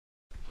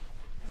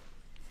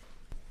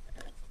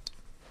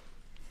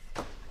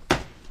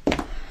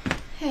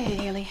Hey,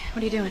 Haley.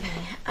 What are you doing?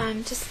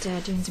 I'm just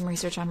doing some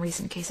research on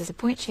recent cases of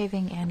point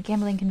shaving and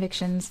gambling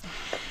convictions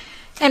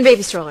and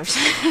baby strollers.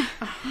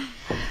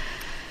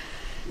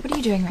 What are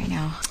you doing right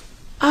now?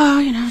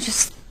 Oh,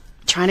 just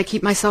trying to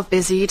keep myself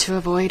busy to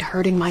avoid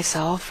hurting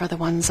myself or the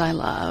ones I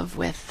love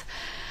with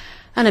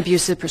an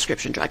abusive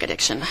prescription drug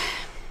addiction.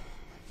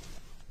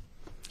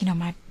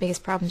 My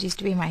biggest problems used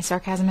to be my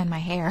sarcasm and my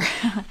hair.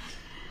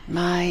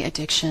 My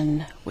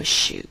addiction was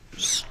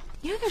shoes.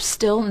 There's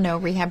still no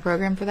rehab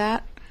program for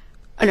that?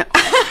 Oh, no.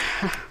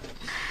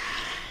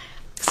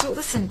 So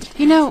listen.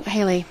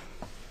 Haley,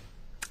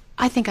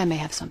 I think I may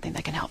have something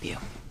that can help you.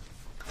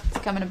 It's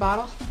come in a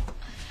bottle?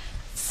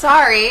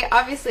 Sorry,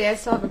 obviously I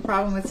still have a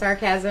problem with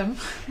sarcasm.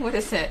 What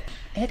is it?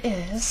 It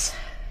is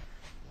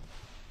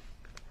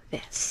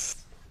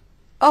this.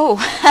 Oh,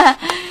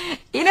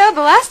 the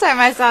last time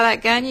I saw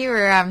that gun, you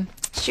were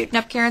shooting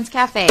up Karen's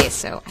cafe,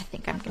 so I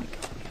think I'm going to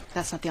go.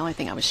 That's not the only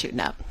thing I was shooting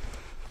up.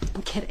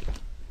 I'm kidding.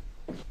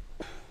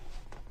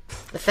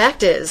 The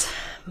fact is,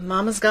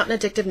 Mama's got an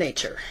addictive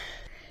nature.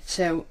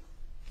 So,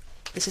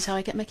 this is how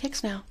I get my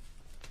kicks now.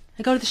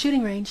 I go to the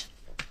shooting range.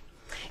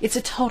 It's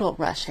a total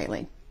rush,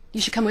 Haley.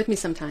 You should come with me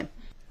sometime.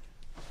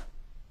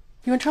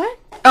 You want to try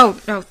it? Oh,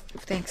 no,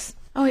 thanks.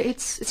 Oh,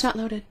 it's not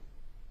loaded.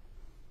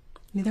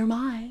 Neither am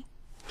I.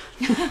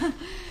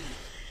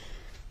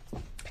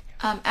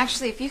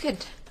 Actually, if you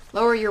could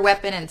lower your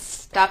weapon and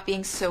stop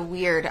being so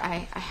weird,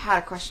 I had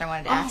a question I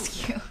wanted to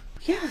ask you.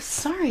 Yeah,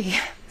 sorry.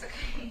 It's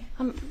okay.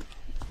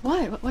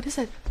 What? What is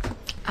it?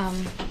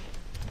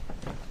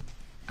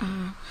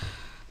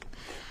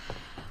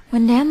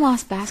 When Dan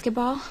lost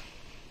basketball,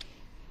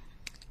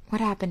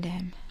 what happened to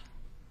him?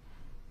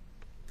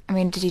 I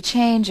mean, did he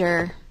change,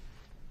 or...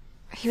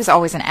 He was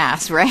always an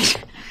ass,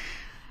 right?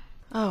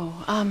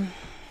 Oh,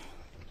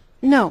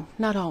 no,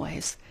 not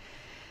always.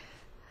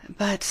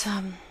 But,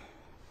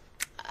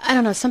 I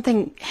don't know,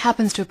 something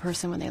happens to a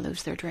person when they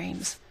lose their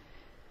dreams.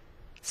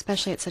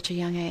 Especially at such a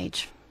young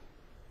age.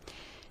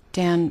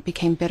 Dan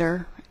became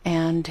bitter,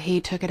 and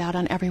he took it out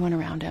on everyone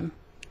around him.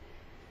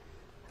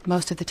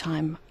 Most of the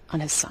time, on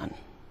his son.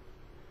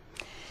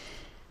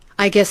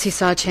 I guess he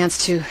saw a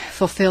chance to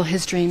fulfill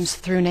his dreams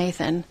through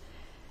Nathan,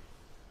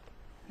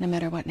 no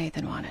matter what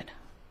Nathan wanted.